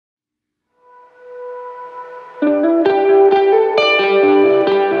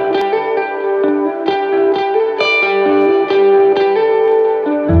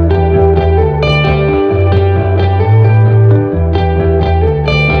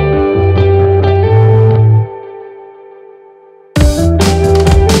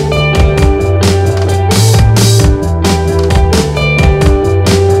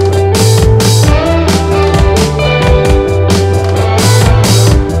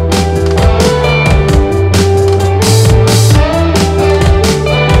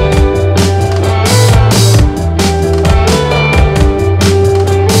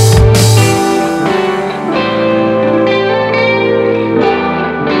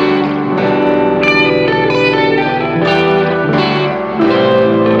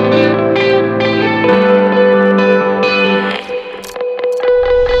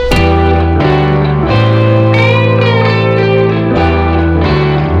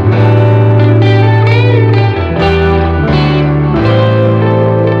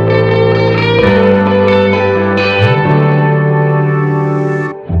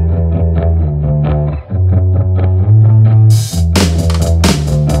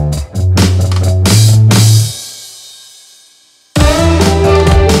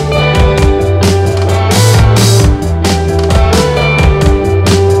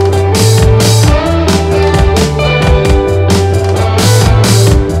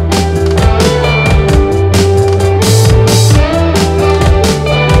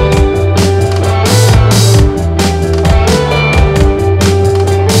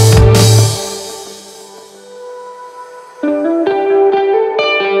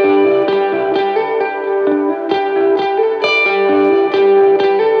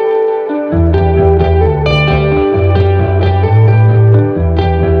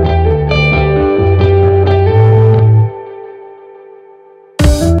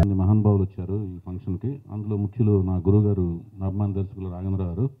మంది మహానుభావులు వచ్చారు ఈ ఫంక్షన్కి. అందులో ముఖ్యులు నా గురువుగారు, నా అభిమాన దర్శకులు రాఘవేంద్ర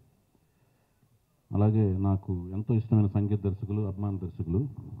గారు, అలాగే నాకు ఎంతో ఇష్టమైన సంగీత దర్శకులు,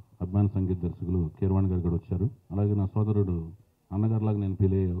 అభిమాన సంగీత దర్శకులు కీరవాణి గారు కూడా వచ్చారు. అలాగే నా సోదరుడు అన్నగారిలాగా నేను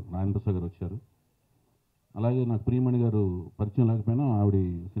ఫీల్ అయ్యే రాజేంద్ర గారు వచ్చారు. అలాగే నాకు ప్రియమణి గారు పరిచయం లేకపోయినా ఆవిడ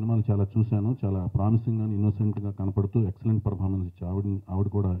సినిమాలు చాలా చూశాను. చాలా ప్రామిసింగ్గా, ఇన్నోసెంట్గా కనపడుతూ ఎక్సలెంట్ పర్ఫార్మెన్స్ ఇచ్చి ఆవిడ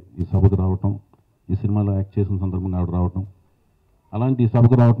కూడా ఈ సభకు రావటం, ఈ సినిమాలో యాక్ట్ చేసిన సందర్భంగా ఆవిడ రావటం, అలాంటి ఈ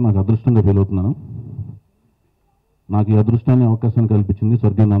సభకు రావటం నాకు అదృష్టంగా ఫీల్ అవుతున్నాను. నాకు ఈ అదృష్టాన్ని, అవకాశాన్ని కల్పించింది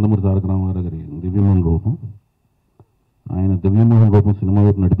స్వర్గీయ నందమూరి తారక రామారావు గారి దివ్యమోహన్ రూపం. ఆయన దివ్యమోహన్ రూపం సినిమా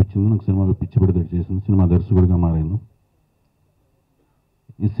వైపు నడిపించింది, నాకు సినిమా వైపు పిచ్చి పెడితే చేసింది, సినిమా దర్శకుడిగా మారాను.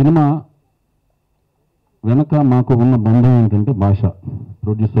 ఈ సినిమా వెనక మాకు ఉన్న బంధం ఏంటంటే భాష,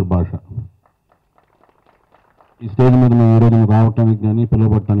 ప్రొడ్యూసర్ భాష. ఈ స్టేజ్ మీద మేము ఈరోజు రావటానికి కానీ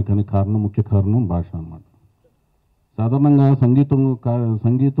పిలువబడటానికి కానీ ముఖ్య కారణం భాష అన్నమాట. సాధారణంగా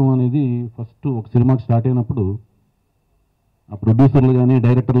సంగీతం అనేది ఫస్ట్ ఒక సినిమాకి స్టార్ట్ అయినప్పుడు ఆ ప్రొడ్యూసర్లు కానీ,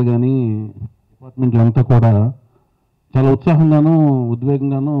 డైరెక్టర్లు కానీ, డిపార్ట్మెంట్లు అంతా కూడా చాలా ఉత్సాహంగాను,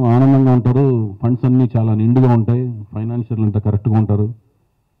 ఉద్వేగంగాను, ఆనందంగా ఉంటారు. ఫండ్స్ అన్నీ చాలా నిండుగా ఉంటాయి, ఫైనాన్షియల్ అంతా కరెక్ట్గా ఉంటారు,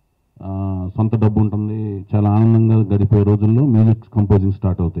 సొంత డబ్బు ఉంటుంది, చాలా ఆనందంగా గడిపే రోజుల్లో మ్యూజిక్ కంపోజింగ్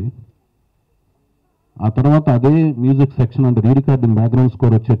స్టార్ట్ అవుతాయి. ఆ తర్వాత అదే మ్యూజిక్ సెక్షన్ అంటే రీ రికార్డింగ్, బ్యాక్గ్రౌండ్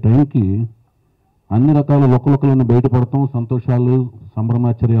స్కోర్ వచ్చే టైంకి అన్ని రకాల లొక్కలొక్కలను బయటపడతాం. సంతోషాలు,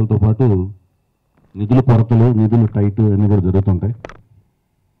 సంభ్రమాచర్యాలతో పాటు నిధుల కొరతలు, నిధులు టైట్ అన్నీ కూడా జరుగుతుంటాయి.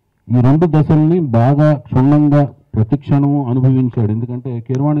 ఈ రెండు దశల్ని బాగా క్షుణ్ణంగా ప్రతిక్షణం అనుభవించాడు. ఎందుకంటే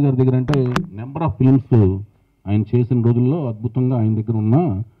కీరవాణి గారి దగ్గర అంటే నెంబర్ ఆఫ్ ఫిల్మ్స్ ఆయన చేసిన రోజుల్లో అద్భుతంగా ఆయన దగ్గర ఉన్న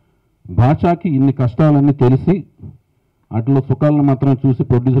భాషకి ఇన్ని కష్టాలన్నీ తెలిసి వాటిలో సుఖాలను మాత్రం చూసి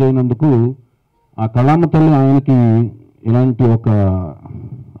ప్రొడ్యూసర్ అయినందుకు ఆ కళామ తల్లి ఆయనకి ఇలాంటి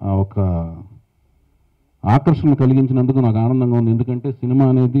ఒక ఆకర్షణ కలిగించినందుకు నాకు ఆనందంగా ఉంది. ఎందుకంటే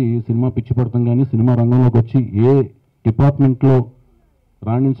సినిమా పిచ్చి పడతాం, కానీ సినిమా రంగంలోకి వచ్చి ఏ డిపార్ట్మెంట్లో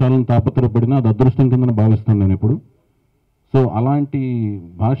రాణించాలని తాపత్రయపడినా అది అదృష్టం కింద భావిస్తాను నేను ఇప్పుడు. సో అలాంటి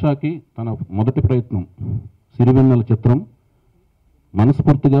భాషకి తన మొదటి ప్రయత్నం సిరివెన్నెల చిత్రం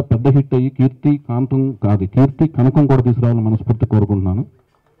మనస్ఫూర్తిగా పెద్ద హిట్ అయ్యి కీర్తి కనకం కూడా తీసుకురావాలని మనస్ఫూర్తి కోరుకుంటున్నాను.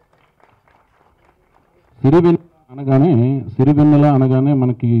 సిరివెన్నెల అనగానే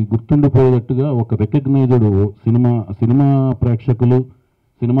మనకి గుర్తుండిపోయేటట్టుగా ఒక రికగ్నైజ్డ్ సినిమా ప్రేక్షకులు,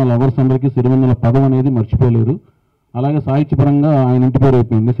 సినిమా లవర్స్ అందరికీ సిరివెన్నెల పదం అనేది మర్చిపోలేరు. అలాగే సాహిత్యపరంగా ఆయన ఇంటి పేరు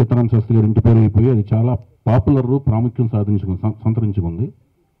అయిపోయింది, సీతారామ శాస్త్రి గారి ఇంటి పేరు అయిపోయి అది చాలా పాపులర్, ప్రాముఖ్యం సంతరించుకుంది.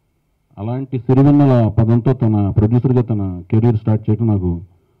 అలాంటి సిరివెన్నెల పదంతో తన ప్రొడ్యూసర్గా తన కెరీర్ స్టార్ట్ చేయడం నాకు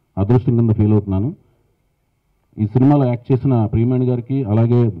అదృష్టం కింద ఫీల్ అవుతున్నాను. ఈ సినిమాలో యాక్ట్ చేసిన ప్రియమణి గారికి,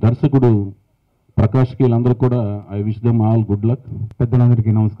 అలాగే దర్శకుడు ప్రకాష్కి, వీళ్ళందరూ కూడా I wish them all good luck.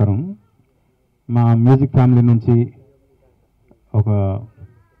 పెద్దలందరికీ నమస్కారం. మా మ్యూజిక్ ఫ్యామిలీ నుంచి ఒక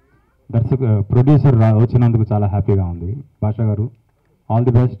ప్రొడ్యూసర్ వచ్చినందుకు చాలా హ్యాపీగా ఉంది. భాషా గారు, ఆల్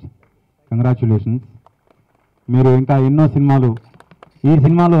ది బెస్ట్, కంగ్రాచ్యులేషన్స్. మీరు ఇంకా ఎన్నో సినిమాలు ఈ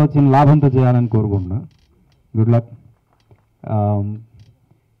సినిమాలో వచ్చిన లాభంతో చేయాలని కోరుకుంటున్నా. Good luck.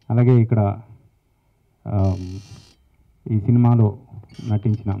 అలాగే ఇక్కడ ఈ సినిమాలో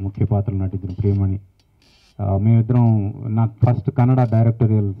ముఖ్య పాత్రలు నటించిన ప్రియమణి, మేమిద్దరం నాకు ఫస్ట్ కన్నడ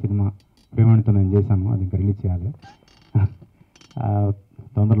డైరెక్టోరియల్ సినిమా ప్రియమణితో నేను చేశాను, అది ఇంకా రిలీజ్ చేయాలి,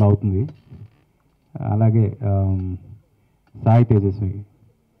 తొందరలో అవుతుంది. అలాగే సాయి తేజస్వి,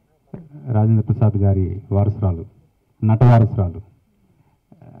 రాజేంద్ర ప్రసాద్ గారి వారసురాలు, నట వారసురాలు,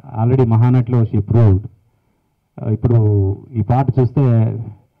 ఆల్రెడీ మహానటిలో షీ ప్రూవ్డ్. ఇప్పుడు ఈ పాట చూస్తే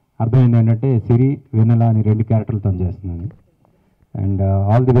అర్థమైంది ఏంటంటే సిరి వెన్నెల అని 2 క్యారెక్టర్లతో చేస్తున్నాను. And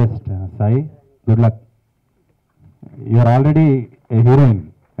all the best Sai, good luck. You are already A heroine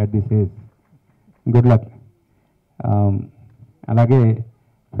at this age, good luck. అలాగే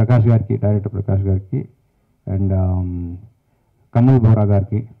ప్రకాష్ గారికి, డైరెక్టర్ ప్రకాష్ గారికి అండ్ కమల్ బోరా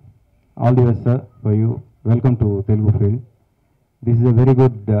గారికి, all the best sir for you. Welcome to Telugu field. This is a very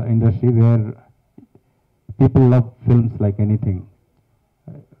good industry where people love films like anything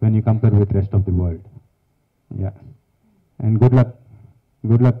when you compare with rest of the world. Yeah. And good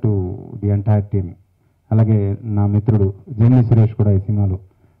luck to the entire team. అలాగే నా మిత్రుడు jenny Suresh కూడా ఈ సినిమాలో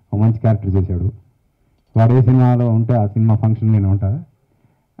ఒక మంచి character చేశాడు. వాడు ఏ సినిమాలో ఉంటే ఆ సినిమా ఫంక్షన్ నేను ఉంటా.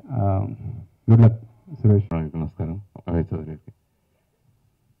 Good luck Suresh. నమస్కారం.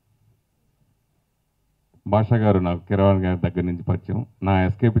 భాషా గారు నాకు కీరవాణి గారి దగ్గర నుంచి పరిచయం. నా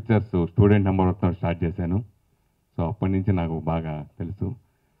SK pictures student number 1 start చేశాను. సో అప్పటి నుంచి నాకు బాగా తెలుసు.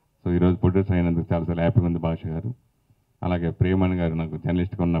 సో ఈరోజు ప్రొడ్యూసర్ అయినందుకు చాలా హ్యాపీగా ఉంది భాషా గారు. అలాగే ప్రియమణి గారు నాకు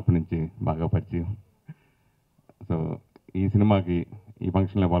జర్నలిస్ట్గా ఉన్నప్పటి నుంచి బాగా పరిచయం. సో ఈ సినిమాకి ఈ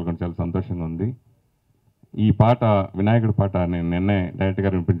ఫంక్షన్లో పాల్గొని చాలా సంతోషంగా ఉంది. ఈ పాట వినాయకుడి పాట నేను నిన్నే డైరెక్ట్గా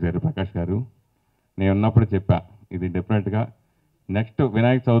వినిపించారు ప్రకాష్ గారు. నేను ఉన్నప్పుడు చెప్పా, ఇది డెఫినెట్గా నెక్స్ట్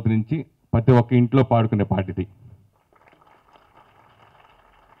వినాయక చవితి నుంచి ప్రతి ఒక్క ఇంట్లో పాడుకునే పాట ఇది.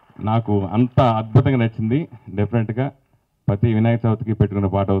 నాకు అంత అద్భుతంగా నచ్చింది. డెఫినెట్గా ప్రతి వినాయక చవితికి పెట్టుకునే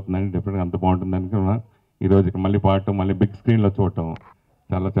పాట అవుతుందని, డెఫినెట్గా అంత బాగుంటుంది అనుకున్నా. ఈరోజు ఇక్కడ మళ్ళీ పాడటం, మళ్ళీ బిగ్ స్క్రీన్లో చూడటం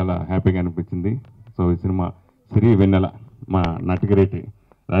చాలా చాలా హ్యాపీగా అనిపించింది. సో ఈ సినిమా సిరివెన్నెల మా నటిగిరెడ్డి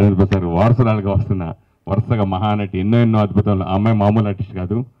రాజేంద్ర ప్రసాద్ వారసురాలుగా వస్తున్న వరుసగా మహానటి, ఎన్నో అద్భుతాలు. ఆ అమ్మాయి మామూలు ఆర్టిస్ట్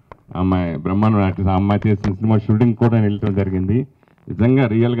కాదు, ఆ అమ్మాయి బ్రహ్మాండ ఆర్టిస్ట్. ఆ అమ్మాయి చేసిన సినిమా షూటింగ్ కూడా వెళ్ళటం జరిగింది. నిజంగా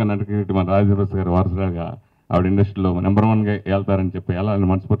రియల్గా నటిగిరెడ్డి మన రాజేంద్ర ప్రసాద్ గారు వారసురాలుగా ఆవిడ ఇండస్ట్రీలో నెంబర్ 1గా వెళ్తారని చెప్పి వెళ్ళాలని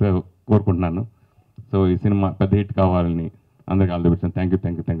మనస్ఫూర్తిగా కోరుకుంటున్నాను. సో ఈ సినిమా పెద్ద హిట్ కావాలని అందరికీ all the best. Thank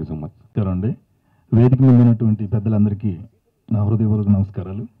you so much. అండి, వేదిక మీద ఉన్నటువంటి పెద్దలందరికీ నా హృదయపూర్వక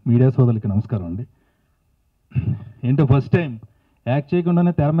నమస్కారాలు. మీడియా సోదరులకి నమస్కారం అండి. ఏంటో ఫస్ట్ టైం యాక్ట్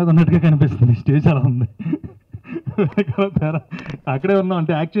చేయకుండానే తెర మీద ఉన్నట్టుగా కనిపిస్తుంది. స్టేజ్ అలా ఉంది, తెర అక్కడే ఉన్నాం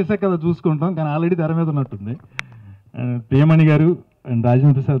అంటే యాక్ట్ చేశాక కదా చూసుకుంటాం, కానీ ఆల్రెడీ తెర మీద ఉన్నట్టుంది. ప్రియమణి గారు అండ్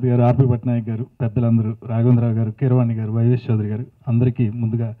రాజేంద్ర ప్రసాద్ గారు, ఆర్పి పట్నాయక్ గారు, పెద్దలందరూ, రాఘవేంద్రరావు గారు, కీరవాణి గారు, వైవేష్ చౌదరి గారు, అందరికీ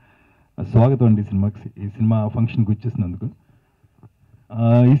ముందుగా స్వాగతం అండి ఈ సినిమా ఫంక్షన్కి వచ్చేసినందుకు.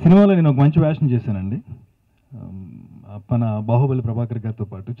 ఈ సినిమాలో నేను ఒక మంచి వేషం చేశానండి. మన బాహుబలి ప్రభాకర్ గారితో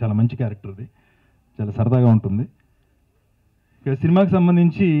పాటు చాలా మంచి క్యారెక్టర్ అది, చాలా సరదాగా ఉంటుంది. ఇక సినిమాకి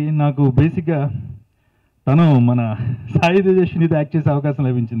సంబంధించి నాకు బేసిక్గా తను మన సాయి తేజస్వినితో యాక్ట్ చేసే అవకాశం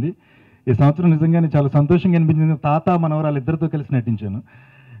లభించింది. ఈ సంవత్సరం నిజంగానే చాలా సంతోషంగా అనిపించింది. తాత మనవరాలు ఇద్దరితో కలిసి నటించాను.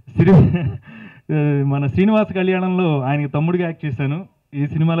 మన శ్రీనివాస కళ్యాణంలో ఆయనకి తమ్ముడిగా యాక్ట్ చేశాను. ఈ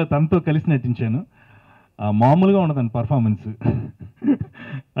సినిమాలో తనతో కలిసి నటించాను. మామూలుగా ఉండదండి పర్ఫార్మెన్స్.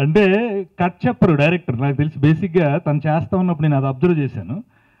 అంటే కట్ చెప్పరు డైరెక్టర్, నాకు తెలిసి. బేసిక్గా తను చేస్తా ఉన్నప్పుడు నేను అది అబ్జర్వ్ చేశాను.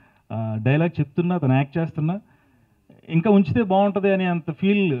 డైలాగ్ చెప్తున్నా, తను యాక్ట్ చేస్తున్నా, ఇంకా ఉంచితే బాగుంటుంది అని అంత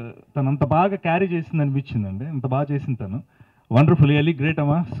ఫీల్ తను అంత బాగా క్యారీ చేసింది అనిపించిందండి. అంత బాగా చేసింది తను. వండర్ఫుల్, రియల్లీ గ్రేట్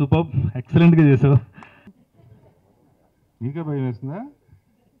అమ్మా, సూపర్, ఎక్సలెంట్గా చేసావు. నీకే భయం వేస్తుందా?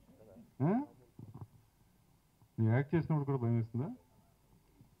 నీ యాక్ట్ చేసినప్పుడు కూడా భయం వేస్తుందా?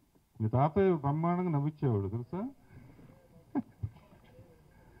 మీ తాతయ్య బ్రహ్మాండంగా నవ్వించేవాడు తెలుసా?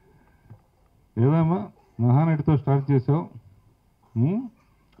 ఏదమ్మా మహానటితో స్టార్ట్ చేసావు,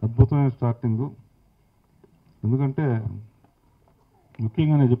 అద్భుతమైన స్టార్టింగు. ఎందుకంటే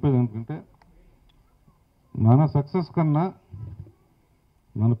ముఖ్యంగా నేను చెప్పేది ఎందుకంటే మన సక్సెస్ కన్నా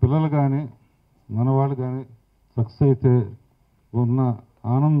మన పిల్లలు కానీ మన వాళ్ళు కానీ సక్సెస్ అయితే ఉన్న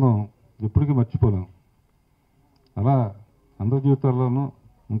ఆనందం ఎప్పటికీ మర్చిపోలేం. అలా అందరి జీవితాల్లోనూ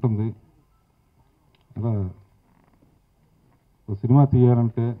ఉంటుంది. అలా ఒక సినిమా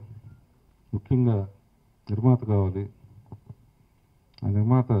తీయాలంటే ముఖ్యంగా నిర్మాత కావాలి. ఆ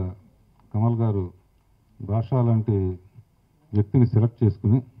నిర్మాత కమల్ గారు భాష లాంటి వ్యక్తిని సెలెక్ట్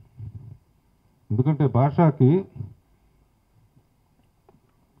చేసుకుని, ఎందుకంటే భాషకి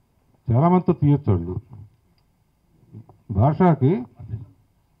చాలామందితో తీయొచ్చు వాళ్ళు. భాషకి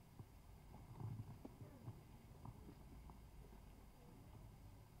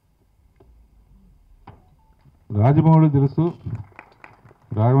రాజమౌళి తెలుసు,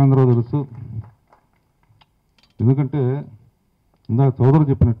 రాఘవేంద్రరావు తెలుసు. ఎందుకంటే ఇందాక సోదరు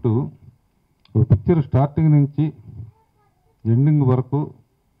చెప్పినట్టు ఒక పిక్చర్ స్టార్టింగ్ నుంచి ఎండింగ్ వరకు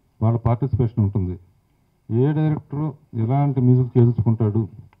వాళ్ళ పార్టిసిపేషన్ ఉంటుంది. ఏ డైరెక్టరు ఎలాంటి మ్యూజిక్ చేయించుకుంటాడు,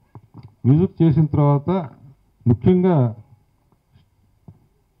 మ్యూజిక్ చేసిన తర్వాత ముఖ్యంగా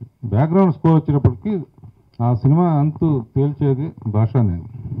బ్యాక్గ్రౌండ్ స్కోర్ వచ్చేటప్పటికి ఆ సినిమా అంతు తేల్చేది భాషనే.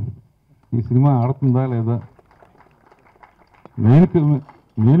 ఈ సినిమా ఆడుతుందా లేదా.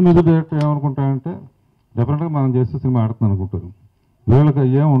 మెయిన్ మ్యూజిక్ డైరెక్టర్ ఏమనుకుంటారంటే డెఫినెట్గా మనం చేస్తే సినిమా ఆడుతుంది అనుకుంటారు. వీళ్ళకి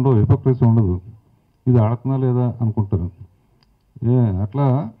ఏం ఉండవు, హిపోక్రసీ ఉండదు. ఇది ఆడుతుందా లేదా అనుకుంటారు. అట్లా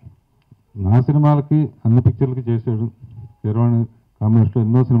నా సినిమాలకి అన్ని పిక్చర్లకి చేశాడు. కీరవాణి కాంబినేషన్లో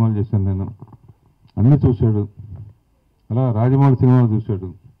ఎన్నో సినిమాలు చేశాను నేను, అన్నీ చూశాడు. అలా రాజమౌళి సినిమాలు చూశాడు,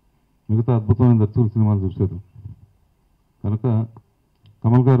 మిగతా అద్భుతమైన దర్శకుల సినిమాలు చూశారు. కనుక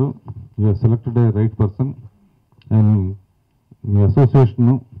కమల్ గారు you are selected A right person. And మీ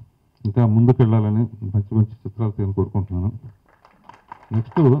అసోసియేషన్ను ఇంకా ముందుకు వెళ్ళాలని మంచి మంచి చిత్రాలు తీయాలని కోరుకుంటున్నాను.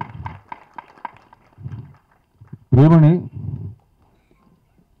 నెక్స్ట్ ప్రియమణి,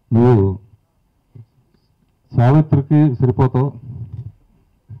 నువ్వు సావిత్రికి సరిపోతావు,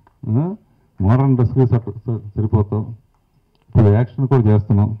 మోడర్న్ డ్రెస్కి సరిపోతావు. ఇప్పుడు యాక్షన్ కూడా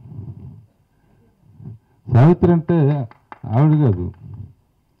చేస్తున్నావు. సావిత్రి అంటే ఆవిడ కాదు,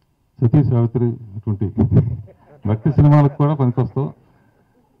 సతీ సావిత్రి అటువంటి భక్తి సినిమాలకు కూడా పనికొస్తావు.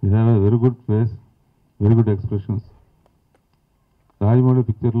 You have a very good face, very good expressions. Rajamouli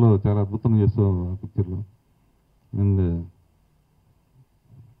పిక్చర్లో చాలా అద్భుతంగా చేస్తావు ఆ పిక్చర్లో. అండ్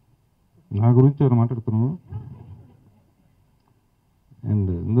నా గురించి ఏమైనా మాట్లాడుతున్నావు.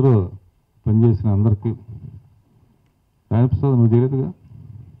 అండ్ ఇందులో పనిచేసిన అందరికీ రాయప్రసాద్ నువ్వు చేయలేదుగా,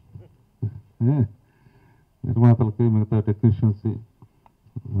 నిర్మాతలకి మిగతా టెక్నీషియన్స్కి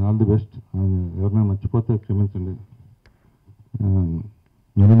ఆల్ ది బెస్ట్. ఎవరైనా మర్చిపోతే క్షమించండి.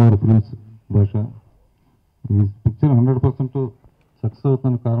 మినిమార్ ఫిల్మ్స్ భాష ఈ పిక్చర్ 100% సక్సెస్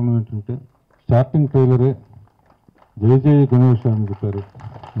అవుతున్న కారణం ఏంటంటే స్టార్టింగ్ ట్రైలరే జై జై గణేష్ అని చెప్పారు.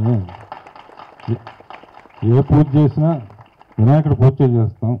 ఏ పూజ చేసినా వినాయకుడు పూజ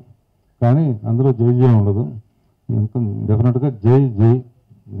చేస్తాం, కానీ అందులో జై జై ఉండదు. ఎంత డెఫినెట్గా జై జై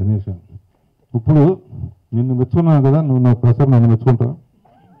గణేష్. ఇప్పుడు నిన్ను మెచ్చుకున్నాను కదా, నువ్వు నా ప్రసాద్ నన్ను మెచ్చుకుంటావు.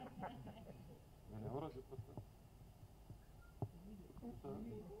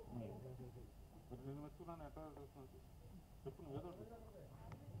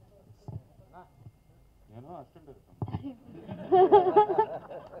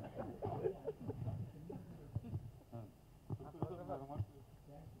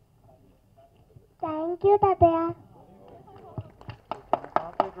 థ్యాంక్ యూ తాతయ్య.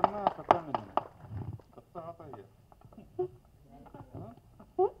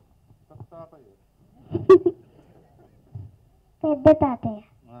 పెద్ద తాతయ్య.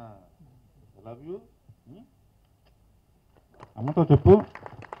 అమ్మతో చెప్పు,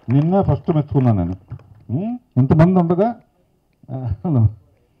 నిన్నే ఫస్ట్ మెచ్చుకున్నాను నేను. ఇంతమంది ఉండగా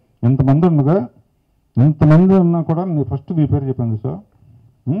ఇంతమంది ఉన్నా కూడా నీ ఫస్ట్ నీ పేరు చెప్పాను సార్.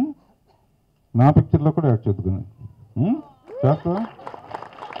 నా పిక్చర్లో కూడా యాడ్ చేద్దుకుని చేస్తా.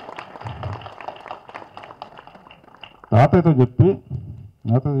 తాతయ్యతో చెప్పి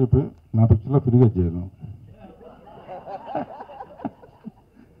నా పిక్చర్లో ఫ్రీగా చేయను.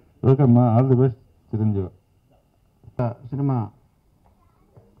 ఓకే అమ్మా, all the best Chiranjeevi. Cinema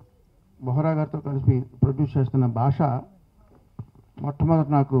బొహరా గారితో కలిసి ప్రొడ్యూస్ చేస్తున్న భాష మొట్టమొదట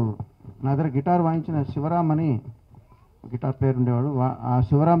నాకు నా దగ్గర గిటార్ వాయించిన శివరామ్ అని గిటార్ ప్లేయర్ ఉండేవాడు. ఆ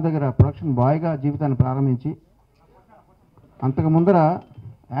శివరామ్ దగ్గర ప్రొడక్షన్ బాయ్గా జీవితాన్ని ప్రారంభించి అంతకు ముందర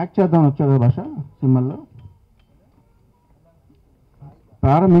యాక్ట్ చేద్దామని వచ్చాడు భాష సినిమాల్లో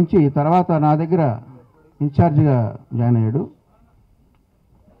ప్రారంభించి తర్వాత నా దగ్గర ఇన్ఛార్జిగా జాయిన్ అయ్యాడు.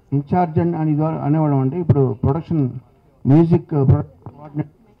 ఇన్ఛార్జ్ అని అనేవాళ్ళం అండి. ఇప్పుడు ప్రొడక్షన్ మ్యూజిక్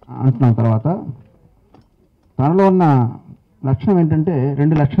కోఆర్డినేటర్ అంటున్నాం. తర్వాత తనలో ఉన్న లక్షణం ఏంటంటే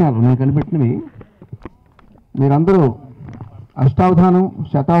 2 లక్షణాలు నేను కనిపెట్టినవి. మీరందరూ అష్టావధానం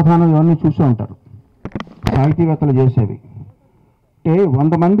శతావధానం ఇవన్నీ చూస్తూ ఉంటారు, సాహితీవేత్తలు చేసేవి. అంటే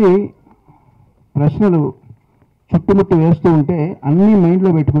 100 మంది ప్రశ్నలు చుట్టుముట్టి వేస్తూ ఉంటే అన్నీ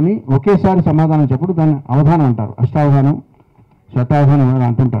మైండ్లో పెట్టుకుని ఒకేసారి సమాధానం చెప్పడం దాన్ని అవధానం అంటారు. అష్టావధానం శతావధానం అని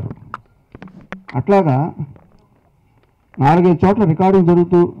అంటుంటారు. అట్లాగా 4-5 చోట్ల రికార్డింగ్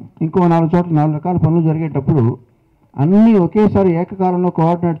జరుగుతూ ఇంకో 4 చోట్ల 4 రకాల పనులు జరిగేటప్పుడు అన్నీ ఒకేసారి ఏకకాలంలో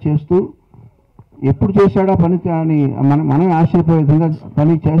కోఆర్డినేట్ చేస్తూ ఎప్పుడు చేశాడా పని అని మనమే ఆశ్చర్యపోయే విధంగా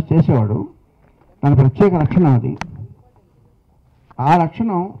పని చేసేవాడు. తన ప్రత్యేక లక్షణం అది. ఆ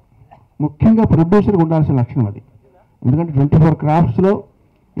లక్షణం ముఖ్యంగా ప్రొడ్యూసర్కి ఉండాల్సిన లక్షణం అది. ఎందుకంటే 24 క్రాఫ్ట్స్లో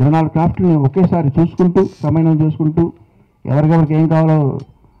 24 క్రాఫ్ట్ని ఒకేసారి చూసుకుంటూ సమన్వయం చేసుకుంటూ ఎవరికెవరికి ఏం కావాలో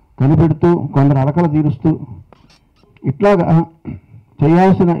కనిపెడుతూ కొందరు అలకలు తీరుస్తూ ఇట్లాగా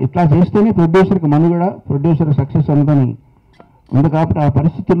ఇట్లా చేస్తేనే ప్రొడ్యూసర్కి మనుగడ, ప్రొడ్యూసర్ సక్సెస్ ఉందని ఉంది. కాబట్టి ఆ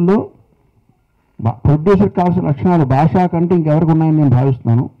పరిస్థితుల్లో ప్రొడ్యూసర్కి కావాల్సిన లక్షణాలు భాష కంటే ఇంకెవరికి ఉన్నాయని నేను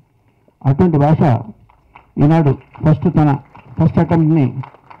భావిస్తున్నాను. అటువంటి భాష ఈనాడు ఫస్ట్ అటెంప్ట్ని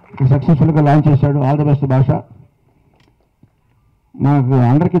సక్సెస్ఫుల్గా లాంచ్ చేశాడు. ఆల్ ది బెస్ట్ భాష. నాకు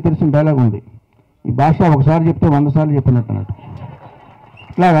అందరికీ తెలిసిన డైలాగ్ ఉంది, ఈ భాష ఒకసారి చెప్తే 100 సార్లు చెప్పినట్టు అన్నట్టు.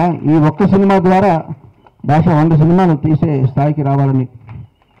 ఇట్లాగా ఈ ఒక్క సినిమా ద్వారా భాష 100 సినిమాలు తీసే స్థాయికి రావాలని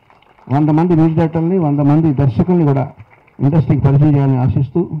 100 మంది మ్యూజిక్ డైరెక్టర్ని 100 మంది దర్శకుల్ని కూడా ఇండస్ట్రీకి పరిచయం చేయాలని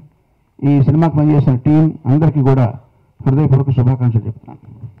ఆశిస్తూ ఈ సినిమాకి పనిచేసిన టీం అందరికీ కూడా హృదయపూర్వక శుభాకాంక్షలు చెప్తున్నాను.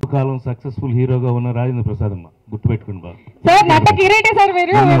 కాలం సక్సెస్ఫుల్ హీరోగా ఉన్న రాజేంద్ర ప్రసాద్ అమ్మ గుర్తుపెట్టుకుని బాగా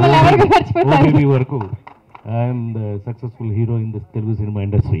వరకు I'm the successful hero in the Telugu cinema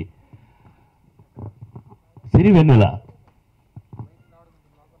industry. Sirivennela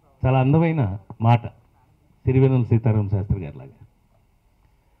చాలా అందమైన మాట, సిరివెన్నెల సీతారామ శాస్త్రి గారి లాగా.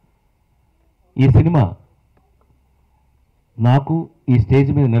 ఈ సినిమా నాకు ఈ స్టేజ్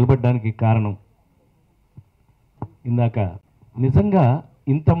మీద నిలబడడానికి కారణం ఇందాక నిజంగా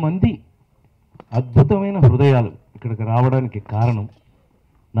ఇంతమంది అద్భుతమైన హృదయాలు ఇక్కడికి రావడానికి కారణం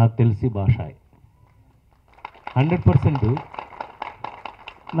నాకు తెలిసి భాష. 100%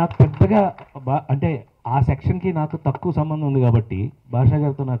 నాకు పెద్దగా అంటే ఆ సెక్షన్కి నాకు తక్కువ సంబంధం ఉంది కాబట్టి భాషా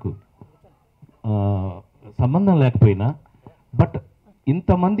గారితో నాకు సంబంధం లేకపోయినా, బట్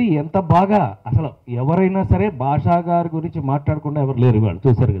ఇంతమంది ఎంత బాగా అసలు ఎవరైనా సరే భాషా గారి గురించి మాట్లాడకుండా ఎవరు లేరు. వాళ్ళు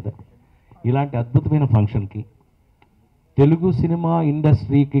చూశారు కదా ఇలాంటి అద్భుతమైన ఫంక్షన్కి తెలుగు సినిమా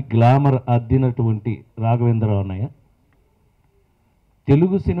ఇండస్ట్రీకి గ్లామర్ అద్దినటువంటి రాఘవేంద్రరావు అన్నయ్య,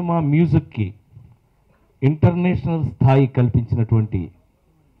 తెలుగు సినిమా మ్యూజిక్కి ఇంటర్నేషనల్ స్థాయి కల్పించినటువంటి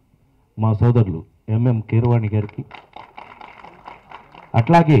మా సోదరులు ఎంఎం కీరవాణి గారికి,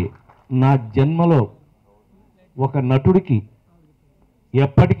 అట్లాగే నా జన్మలో ఒక నటుడికి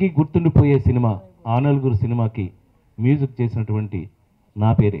ఎప్పటికీ గుర్తుండిపోయే సినిమా ఆ నలుగురు సినిమాకి మ్యూజిక్ చేసినటువంటి నా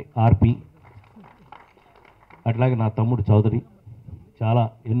పేరే ఆర్పి, అట్లాగే నా తమ్ముడు చౌదరి, చాలా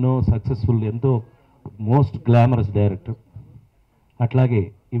ఎన్నో సక్సెస్ఫుల్, ఎంతో మోస్ట్ గ్లామరస్ డైరెక్టర్. అట్లాగే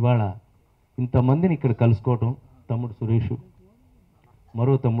ఇవాళ ఇంతమందిని ఇక్కడ కలుసుకోవటం, తమ్ముడు సురేష్,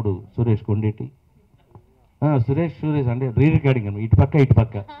 మరో తమ్ముడు సురేష్ కొండేటి, సురేష్ అంటే రీ రికార్డింగ్ అన్నమాట, ఇటు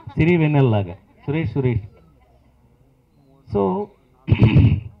పక్క సిరివెన్నెలలాగా సురేష్. సో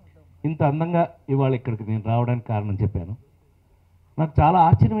ఇంత అందంగా ఇవాళ ఇక్కడికి నేను రావడానికి కారణం చెప్పాను. నాకు చాలా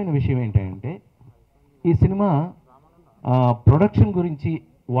ఆశ్చర్యమైన విషయం ఏంటంటే ఈ సినిమా ప్రొడక్షన్ గురించి,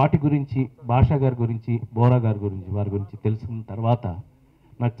 వాటి గురించి, భాషా గారి గురించి, బోరా గారి గురించి, వారి గురించి తెలిసిన తర్వాత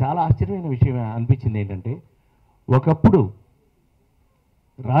నాకు చాలా ఆశ్చర్యమైన విషయం అనిపించింది ఏంటంటే, ఒకప్పుడు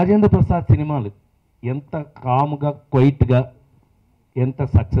రాజేంద్ర ప్రసాద్ సినిమాలు ఎంత కాముగా, క్వైట్గా, ఎంత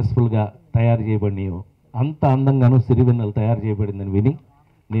సక్సెస్ఫుల్గా తయారు చేయబడినాయో అంత అందంగానూ సిరివెన్నెల తయారు చేయబడిందని విని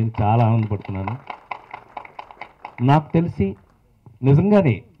నేను చాలా ఆనందపడుతున్నాను. నాకు తెలిసి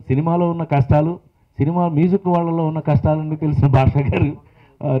నిజంగానే సినిమాలో ఉన్న కష్టాలు, సినిమా మ్యూజిక్ వాళ్ళలో ఉన్న కష్టాలన్నీ తెలిసిన భాషా గారు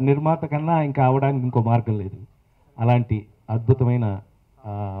నిర్మాత కన్నా ఇంకా అవడానికి ఇంకో మార్గం లేదు. అలాంటి అద్భుతమైన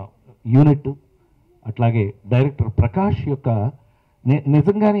యూనిట్, అట్లాగే డైరెక్టర్ ప్రకాష్ యొక్క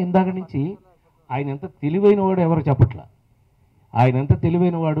నిజంగానే ఇందాక నుంచి ఆయన ఎంత తెలివైన వాడు ఎవరు చెప్పట్లా. ఆయన ఎంత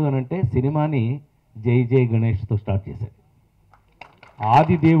తెలివైన వాడు అని అంటే సినిమాని జై జై గణేష్తో స్టార్ట్ చేశాడు.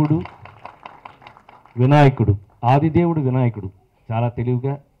 ఆదిదేవుడు వినాయకుడు చాలా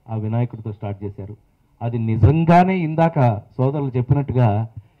తెలివిగా ఆ వినాయకుడితో స్టార్ట్ చేశారు. అది నిజంగానే ఇందాక సోదరులు చెప్పినట్టుగా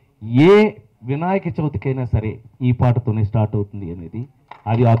ఏ వినాయక చవితికైనా సరే ఈ పాటతోనే స్టార్ట్ అవుతుంది అనేది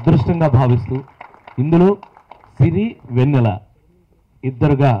అది అదృష్టంగా భావిస్తూ, ఇందులో సిరి వెన్నెల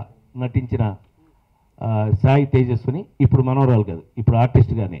ఇద్దరుగా నటించిన సాయి తేజస్విని ఇప్పుడు మనోరాలు కాదు, ఇప్పుడు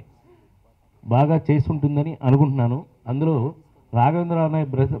ఆర్టిస్ట్గానే బాగా చేసి ఉంటుందని అనుకుంటున్నాను. అందులో రాఘవేంద్రరావు అనే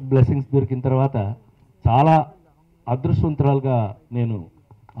బ్లెస్సింగ్స్ దొరికిన తర్వాత చాలా అదృష్టవంతురాలుగా నేను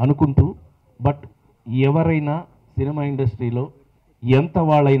అనుకుంటూ, బట్ ఎవరైనా సినిమా ఇండస్ట్రీలో ఎంత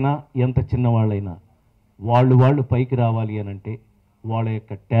వాళ్ళైనా, ఎంత చిన్నవాళ్ళైనా వాళ్ళు పైకి రావాలి అని అంటే వాళ్ళ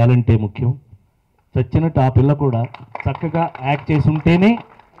యొక్క టాలెంటే ముఖ్యం. చచ్చినట్టు ఆ పిల్ల కూడా చక్కగా యాక్ట్ చేసి ఉంటేనే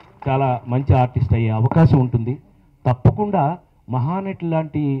చాలా మంచి ఆర్టిస్ట్ అయ్యే అవకాశం ఉంటుంది. తప్పకుండా మహానటి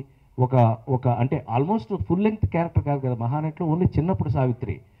లాంటి ఒక అంటే ఆల్మోస్ట్ ఫుల్ లెంగ్త్ క్యారెక్టర్ కాదు కదా మహానటిలో, ఓన్లీ చిన్నప్పుడు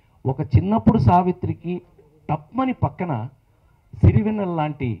సావిత్రి. ఒక చిన్నప్పుడు సావిత్రికి తప్పని పక్కన సిరివెన్నెల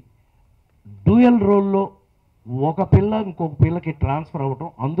లాంటి డ్యూయల్ రోల్లో ఒక పిల్ల ఇంకొక పిల్లకి ట్రాన్స్ఫర్ అవ్వటం,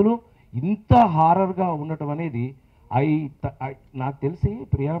 అందులో ఇంత హారర్గా ఉండటం అనేది నాకు తెలిసి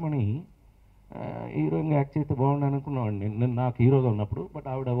ప్రియామణి హీరోయిన్గా యాక్ట్ చేస్తే బాగుండు అనుకున్నామండి నేను నాకు హీరోగా ఉన్నప్పుడు. బట్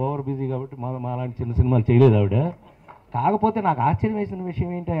ఆవిడ ఓవర్ బిజీ కాబట్టి మా లాంటి చిన్న సినిమాలు చేయలేదు ఆవిడ. కాకపోతే నాకు ఆశ్చర్యం వేసిన విషయం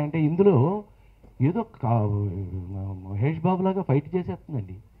ఏంటంటే ఇందులో ఏదో మహేష్ బాబులాగా ఫైట్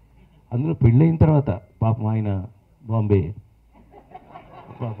చేసేస్తుందండి. అందులో పెళ్ళైన తర్వాత పాపం ఆయన బాంబే,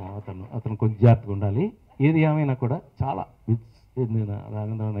 పాపం అతను కొంచెం జాగ్రత్తగా ఉండాలి. ఏది ఏమైనా కూడా చాలా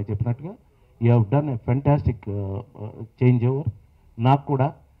రాఘవేంద్ర చెప్పినట్టుగా you have done a fantastic change over. నాకు కూడా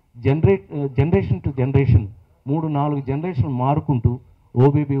generation to generation 3-4 generation మారుకుంటూ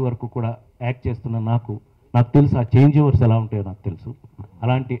OBB వరకు కూడా యాక్ట్ చేస్తున్న నాకు తెలుసు ఆ చేంజ్ ఓవర్స్ ఎలా ఉంటాయో నాకు తెలుసు.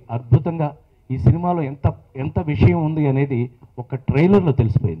 అలాంటి అద్భుతంగా ఈ సినిమాలో ఎంత విషయం ఉంది అనేది ఒక ట్రైలర్లో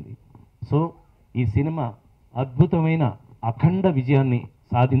తెలిసిపోయింది. సో ఈ సినిమా అద్భుతమైన అఖండ విజయాన్ని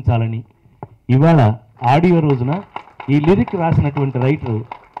సాధించాలని ఇవాళ ఆడియో రోజున ఈ లిరిక్ రాసినటువంటి రైటరు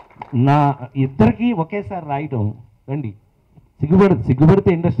నా ఇద్దరికీ ఒకేసారి రాయటం రండి సిగ్గుపడితే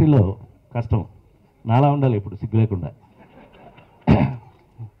ఇండస్ట్రీలో కష్టం, నాలా ఉండాలి ఎప్పుడు సిగ్గు లేకుండా.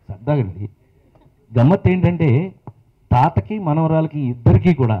 సరదాగండి. గమ్మత్ ఏంటంటే తాతకి మనవరాలకి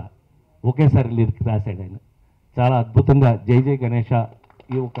ఇద్దరికీ కూడా ఒకేసారి లిరిక్ రాశాడు ఆయన. చాలా అద్భుతంగా జై జై గణేష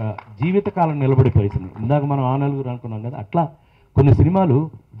ఈ ఒక జీవితకాలం నిలబడిపోయింది. ఇందాక మనం ఆ నలుగురు అనుకున్నాం కదా, అట్లా కొన్ని సినిమాలు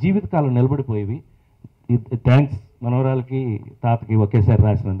జీవితకాలం నిలబడిపోయేవి. థ్యాంక్స్ మనవరాలకి తాతకి ఒకేసారి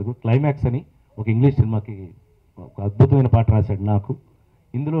రాసినందుకు. క్లైమాక్స్ అని ఒక ఇంగ్లీష్ సినిమాకి ఒక అద్భుతమైన పాట రాశాడు నాకు.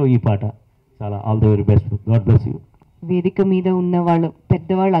 ఇందులో ఈ పాట చాలా all the very best. God bless you. వేదిక మీద ఉన్న వాళ్ళు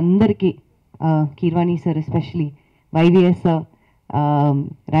పెద్దవాళ్ళందరికీ, Keeravani sir especially, YVS sir,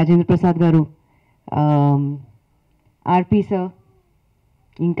 Rajendra Prasad గారు, ఆర్పి సార్,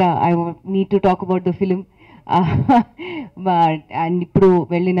 ఇంకా I need to talk about the film, and ఇప్పుడు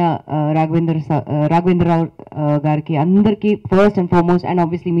వెళ్ళిన రాఘవేంద్రరావు గారికి అందరికీ first and foremost and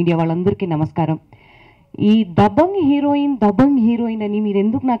obviously media వాళ్ళందరికీ నమస్కారం. ఈ దబంగ్ హీరోయిన్ అని మీరు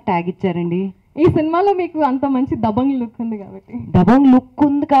ఎందుకు నాకు ట్యాగ్ ఇచ్చారండి? ఈ సినిమాలో మీకు అంత మంచి దబంగ్ లుక్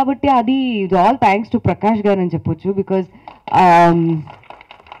ఉంది కాబట్టి అది ఆల్ థ్యాంక్స్ టు ప్రకాష్ గారు అని చెప్పొచ్చు. బికాజ్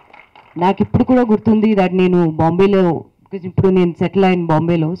నాకు ఇప్పుడు కూడా గుర్తుంది దట్ నేను బాంబేలో, ఇప్పుడు నేను సెటిల్ అయిన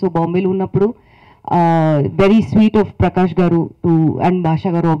బాంబేలో. సో బాంబేలో ఉన్నప్పుడు వెరీ స్వీట్ ఆఫ్ ప్రకాష్ గారు టు అండ్ భాషా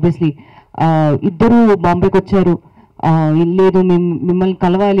గారు ఆబ్వియస్లీ ఇద్దరు బాంబేకి వచ్చారు. లేదు మిమ్మల్ని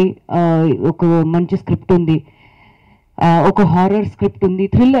కలవాలి, ఒక మంచి స్క్రిప్ట్ ఉంది, ఒక హారర్ స్క్రిప్ట్ ఉంది,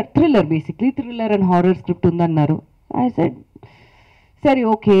 thriller basically thriller and horror script ఉంది అన్నారు. ఐ సెడ్ సరే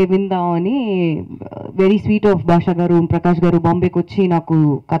ఓకే విందాం అని. వెరీ స్వీట్ ఆఫ్ భాషా గారు ప్రకాష్ గారు బాంబేకి వచ్చి నాకు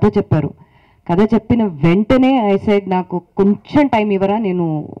కథ చెప్పారు. కథ చెప్పిన వెంటనే ఐ సెడ్ నాకు కొంచెం టైం ఇవ్వరా, నేను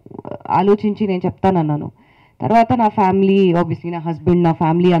ఆలోచించి నేను చెప్తానన్నాను. తర్వాత నా ఫ్యామిలీ ఆబ్వియస్లీ నా హస్బెండ్ నా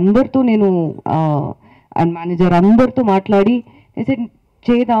ఫ్యామిలీ అందరితో నేను అండ్ మేనేజర్ అందరితో మాట్లాడి ఐ సెడ్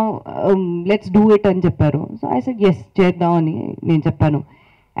చేద్దాం, లెట్స్ డూ ఇట్ అని చెప్పారు. సో ఐ సెడ్ ఎస్ చేద్దాం అని నేను చెప్పాను.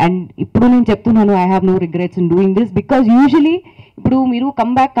 అండ్ ఇప్పుడు నేను చెప్తున్నాను I have no regrets in doing this. Because usually ఇప్పుడు మీరు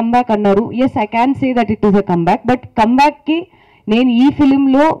కమ్బ్యాక్ అన్నారు. Yes I can say that it is a comeback. But కమ్బ్యాక్కి నేను ఈ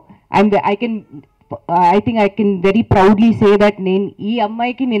ఫిలింలో I think I can very proudly say that నేను ఈ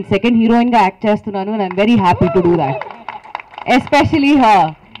అమ్మాయికి నేను సెకండ్ హీరోయిన్గా యాక్ట్ చేస్తున్నాను. And I'm very happy to do that, especially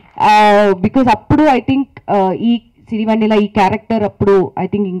because అప్పుడు ఐ థింక్ ఈ సిరివెన్నెల ఈ క్యారెక్టర్ అప్పుడు ఐ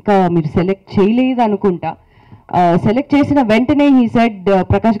థింక్ ఇంకా మీరు సెలెక్ట్ చేయలేదు అనుకుంటా. సెలెక్ట్ చేసిన వెంటనే హీ సెడ్,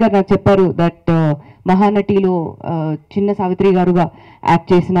 ప్రకాష్ గారు నాకు చెప్పారు దట్ మహానటిలో చిన్న సావిత్రి గారుగా యాక్ట్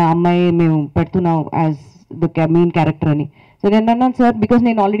చేసిన అమ్మాయి మేము పెడుతున్నాం యాజ్ ద మెయిన్ క్యారెక్టర్ అని. సో నేను అన్నాను సార్, బికాస్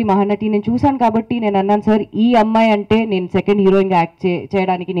నేను ఆల్రెడీ మహానటి నేను చూశాను కాబట్టి నేను అన్నాను సార్ ఈ అమ్మాయి అంటే నేను సెకండ్ హీరోయిన్గా యాక్ట్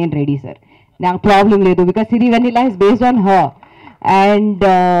చేయడానికి నేను రెడీ సార్, నాకు ప్రాబ్లం లేదు. Because Sirivennela is based on her. And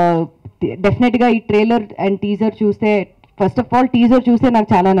డెఫినెట్గా ఈ ట్రైలర్ అండ్ టీజర్ చూస్తే, ఫస్ట్ ఆఫ్ ఆల్ టీజర్ చూస్తే నాకు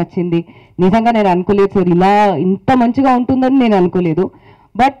చాలా నచ్చింది. నిజంగా నేను అనుకోలేదు సార్ ఇలా ఇంత మంచిగా ఉంటుందని నేను అనుకోలేదు.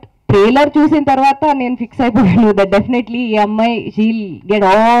 బట్ ట్రైలర్ చూసిన తర్వాత నేను ఫిక్స్ అయిపోయాను దట్ డెఫినెట్లీ ఈ అమ్మాయి she'll get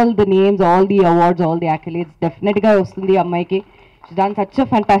all the names, all the awards, all the యాక్యులేట్స్ డెఫినెట్గా వస్తుంది ఈ అమ్మాయికి. దాని such a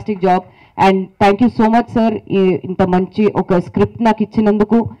fantastic job. And thank you so much sir, ఇంత మంచి ఒక స్క్రిప్ట్ నాకు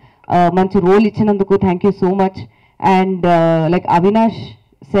ఇచ్చినందుకు, మంచి రోల్ ఇచ్చినందుకు thank you so much. And like Avinash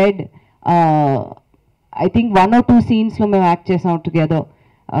said, I think 1 or 2 scenes lo మేము యాక్ట్ చేసాం together.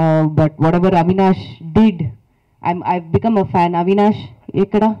 But what ever Avinash did, I've become a fan. Avinash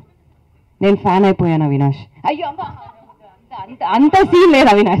ఎక్కడ, నేను ఫ్యాన్ అయిపోయాను అవినాష్. అయ్యో అంత సీన్ లేదు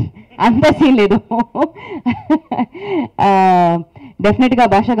అవినాష్, అంత సీన్ లేదు. డెఫినెట్గా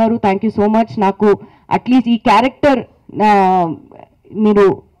భాషా గారు థ్యాంక్ యూ సో మచ్. నాకు అట్లీస్ట్ ఈ క్యారెక్టర్ మీరు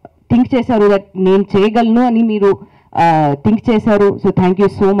థింక్ చేశారు దట్ నేను చేయగలను అని మీరు థింక్ చేశారు. So thank you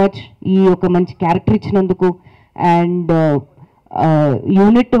so much ఈ ఒక మంచి క్యారెక్టర్ ఇచ్చినందుకు. అండ్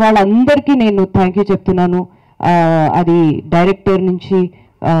యూనిట్ వాళ్ళందరికీ నేను థ్యాంక్ యూ చెప్తున్నాను. అది డైరెక్టర్ నుంచి,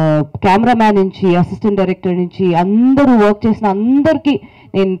 కెమెరామ్యాన్ నుంచి, అసిస్టెంట్ డైరెక్టర్ నుంచి అందరూ వర్క్ చేసిన అందరికీ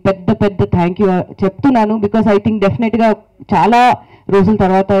నేను పెద్ద థ్యాంక్ యూ చెప్తున్నాను. బికాస్ ఐ థింక్ డెఫినెట్గా చాలా రోజుల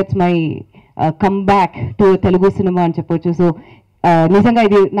తర్వాత it's my come back to Telugu cinema అని చెప్పొచ్చు. సో నిజంగా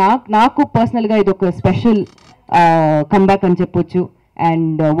ఇది నాకు పర్సనల్గా ఇది ఒక స్పెషల్ కమ్బ్యాక్ అని చెప్పొచ్చు.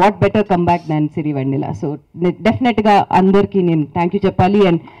 And what better comeback than Sirivennela. So డెఫినెట్గా అందరికీ నేను థ్యాంక్ యూ చెప్పాలి.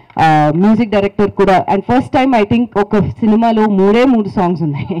 అండ్ మ్యూజిక్ డైరెక్టర్ కూడా. And first time I think ఒక సినిమాలో 3 సాంగ్స్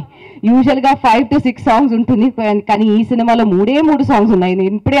ఉన్నాయి. యూజువల్గా 5 to 6 సాంగ్స్ ఉంటుంది, కానీ ఈ సినిమాలో 3 సాంగ్స్ ఉన్నాయి.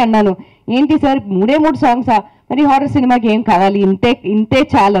 నేను ఇప్పుడే అన్నాను ఏంటి సార్ 3 సాంగ్సా, మరి హారర్ సినిమాకి ఏం కావాలి, ఇంతే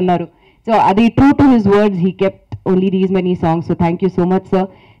చాలు అన్నారు. సో అది true to his words, he kept only these many songs. So thank you so much sir.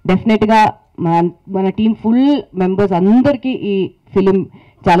 డెఫినెట్గా మన టీం ఫుల్ మెంబర్స్ అందరికీ ఈ ఫిలిం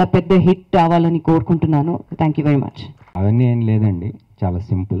చాలా పెద్ద హిట్ అవ్వాలని కోరుకుంటున్నాను. Thank you very much. అవన్నీ ఏం లేదండి, చాలా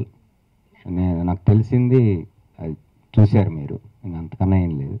సింపుల్. నాకు తెలిసింది అది చూశారు మీరు, అంతకన్నా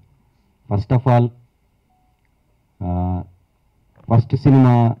ఏం లేదు. First of all first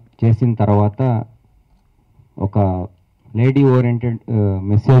cinema చేసిన తర్వాత ఒక lady oriented,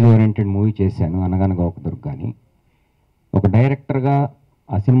 message oriented movie చేశాను, అనగనగా ఒక దుర్గాని. ఒక డైరెక్టర్గా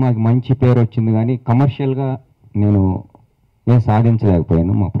ఆ సినిమాకి మంచి పేరు వచ్చింది, కానీ కమర్షియల్గా నేను ఏం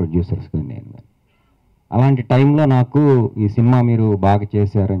సాధించలేకపోయాను, మా ప్రొడ్యూసర్స్ కానీ నేను కానీ. అలాంటి టైంలో నాకు ఈ సినిమా మీరు బాగా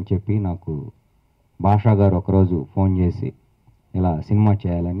చేశారని చెప్పి నాకు భాషా గారు ఒకరోజు ఫోన్ చేసి ఇలా సినిమా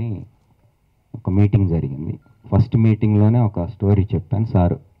చేయాలని ఒక మీటింగ్ జరిగింది. ఫస్ట్ మీటింగ్లోనే ఒక స్టోరీ చెప్పాను,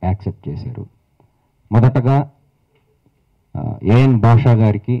 సార్ యాక్సెప్ట్ చేశారు. మొదటగా ఏఎన్ భాషా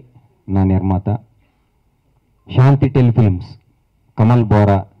గారికి, నా నిర్మాత, శాంతి టెలిఫిల్మ్స్ కమల్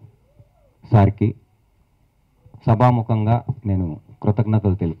బోరా సార్కి, సభాముఖంగా నేను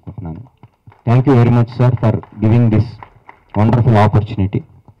కృతజ్ఞతలు తెలుపుకుంటున్నాను. Thank you very much sir for giving this wonderful opportunity.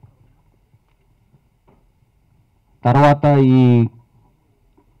 తర్వాత ఈ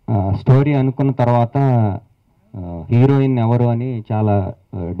స్టోరీ అనుకున్న తర్వాత హీరోయిన్ ఎవరు అని చాలా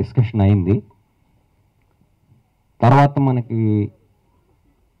డిస్కషన్ అయింది. తర్వాత మనకి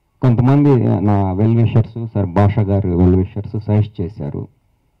కొంతమంది నా వెల్ విషర్స్ సార్ భాష గారు వెల్ విషర్స్ సజెస్ట్ చేశారు.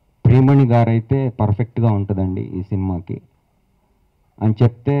 ప్రియమణి గారు అయితే పర్ఫెక్ట్గా ఉంటుందండి ఈ సినిమాకి అని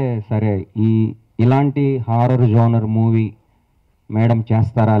చెప్తే, సరే ఇలాంటి హారర్ జోనర్ మూవీ మేడం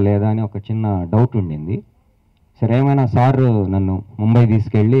చేస్తారా లేదా అని ఒక చిన్న డౌట్ ఉండింది. సరే ఏమైనా సార్ నన్ను ముంబై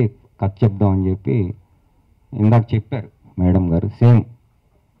తీసుకెళ్ళి కథ చెప్దామని చెప్పి ఇందాక చెప్పారు మేడం గారు, సేమ్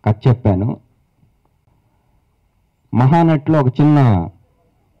కథ చెప్పాను. మహానటిలో ఒక చిన్న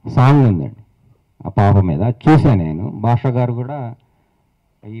సాంగ్ ఉందండి ఆ పాప మీద, చూసాను నేను. భాష గారు కూడా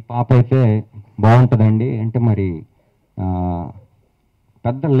ఈ పాప అయితే బాగుంటుందండి అంటే, మరి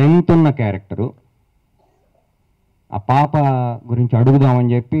పెద్ద లెంగ్త్ ఉన్న క్యారెక్టరు, ఆ పాప గురించి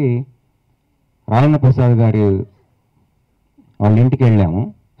అడుగుదామని చెప్పి రాజేంద్ర ప్రసాద్ గారి వాళ్ళ ఇంటికి వెళ్ళాము.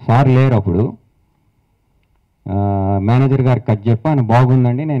 సార్ లేరు అప్పుడు. మేనేజర్ గారికి కట్ చెప్పి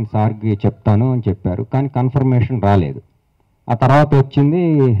బాగుందండి నేను సార్కి చెప్తాను అని చెప్పారు, కానీ కన్ఫర్మేషన్ రాలేదు. ఆ తర్వాత వచ్చింది,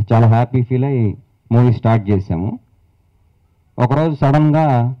 చాలా హ్యాపీ ఫీల్ అయ్యి మూవీ స్టార్ట్ చేసాము. ఒకరోజు సడన్గా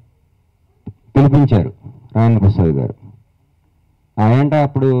పిలిపించారు రాజేంద్ర ప్రసాద్ గారు. ఏంటంటే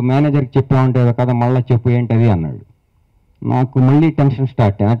అప్పుడు మేనేజర్కి చెప్పామంటే కదా, మళ్ళీ చెప్పు ఏంటది అన్నాడు. నాకు మళ్ళీ టెన్షన్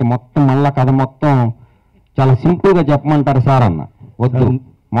స్టార్ట్ అయ్యింది. అంటే మొత్తం మళ్ళీ కథ మొత్తం చాలా సింపుల్గా చెప్పమంటారు సార్ అన్న, వద్దు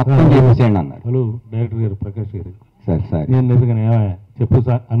మొత్తం చెప్పేసేయండి అన్నారు. హలో డైరెక్టర్ గారు ప్రకాష్ గారు, సరే సరే నేను నిజంగానే చెప్పు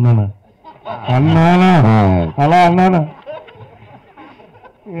సార్ అన్నానా అలా అన్నానా?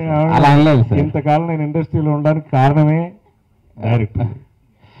 అలా అనలేదు సార్. ఇంతకాలం నేను ఇండస్ట్రీలో ఉండడానికి కారణమే డైరెక్టర్.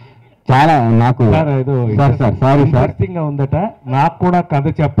 చాలా నాకు ఏదో sir sir sorry sir, interesting గా ఉందట, నాకు కూడా కథ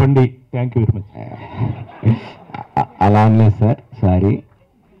చెప్పండి. Thank you very much. అలా అనలేదు సార్, సారీ.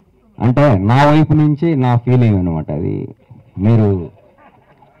 అంటే నా వైపు నుంచి నా ఫీలింగ్ అనమాట అది. మీరు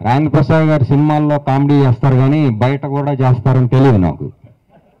రాజేంద్ర ప్రసాద్ గారు సినిమాల్లో కామెడీ చేస్తారు కానీ బయట కూడా చేస్తారని తెలియదు నాకు.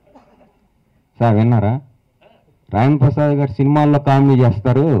 సార్ విన్నారా? రాజేంద్ర ప్రసాద్ గారు సినిమాల్లో కామెడీ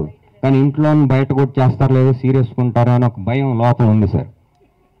చేస్తారు కానీ ఇంట్లో బయట కూడా చేస్తారు, లేదు సీరియస్ ఉంటారు అని ఒక భయం లోపల ఉంది సార్.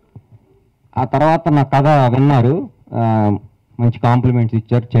 ఆ తర్వాత నా కథ విన్నారు, మంచి కాంప్లిమెంట్స్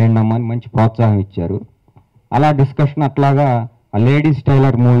ఇచ్చారు, చేయండి అమ్మా అని మంచి ప్రోత్సాహం ఇచ్చారు. అలా డిస్కషన్ అట్లాగా ఆ లేడీస్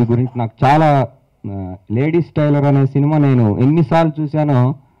టైలర్ మూవీ గురించి నాకు చాలా, లేడీస్ టైలర్ అనే సినిమా నేను ఎన్నిసార్లు చూశానో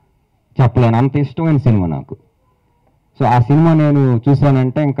చెప్పలేను, అంత ఇష్టమైన సినిమా నాకు. సో ఆ సినిమా నేను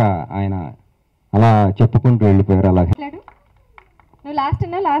చూశానంటే ఇంకా ఆయన అలా చెప్పుకుంటూ వెళ్ళిపోయారు. అలాగే నువ్వు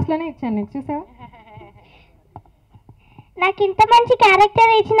లాస్ట్లోనే ఇచ్చాను నీకు, చూసావా? నాకు ఇంత మంచి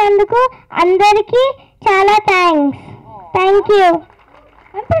క్యారెక్టర్ ఇచ్చినందుకు అందరికీ చాలా థ్యాంక్ యూ.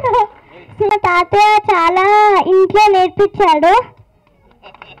 మా తాతయ్య చాలా ఇంట్లో నేర్పించాడు.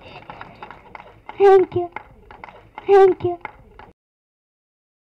 Thank you.